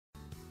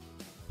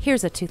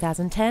Here's a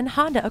 2010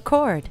 Honda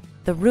Accord.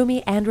 The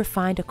roomy and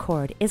refined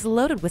Accord is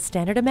loaded with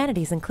standard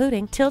amenities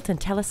including tilt and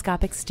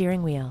telescopic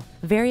steering wheel,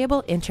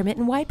 variable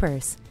intermittent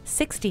wipers,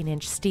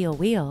 16-inch steel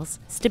wheels,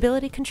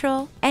 stability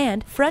control,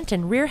 and front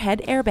and rear head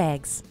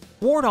airbags.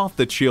 Ward off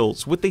the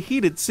chills with the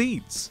heated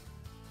seats.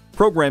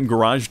 Program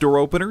garage door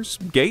openers,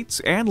 gates,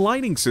 and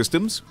lighting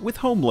systems with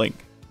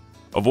HomeLink.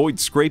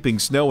 Avoid scraping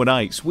snow and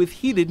ice with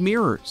heated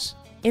mirrors.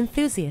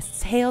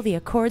 Enthusiasts hail the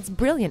Accord's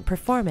brilliant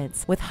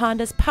performance with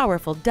Honda's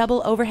powerful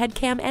double overhead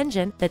cam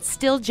engine that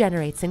still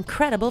generates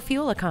incredible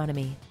fuel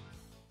economy.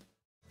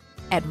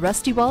 At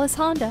Rusty Wallis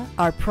Honda,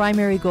 our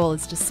primary goal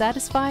is to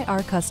satisfy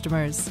our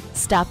customers.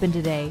 Stop in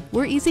today.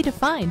 We're easy to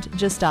find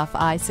just off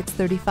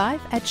I-635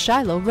 at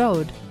Shiloh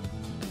Road.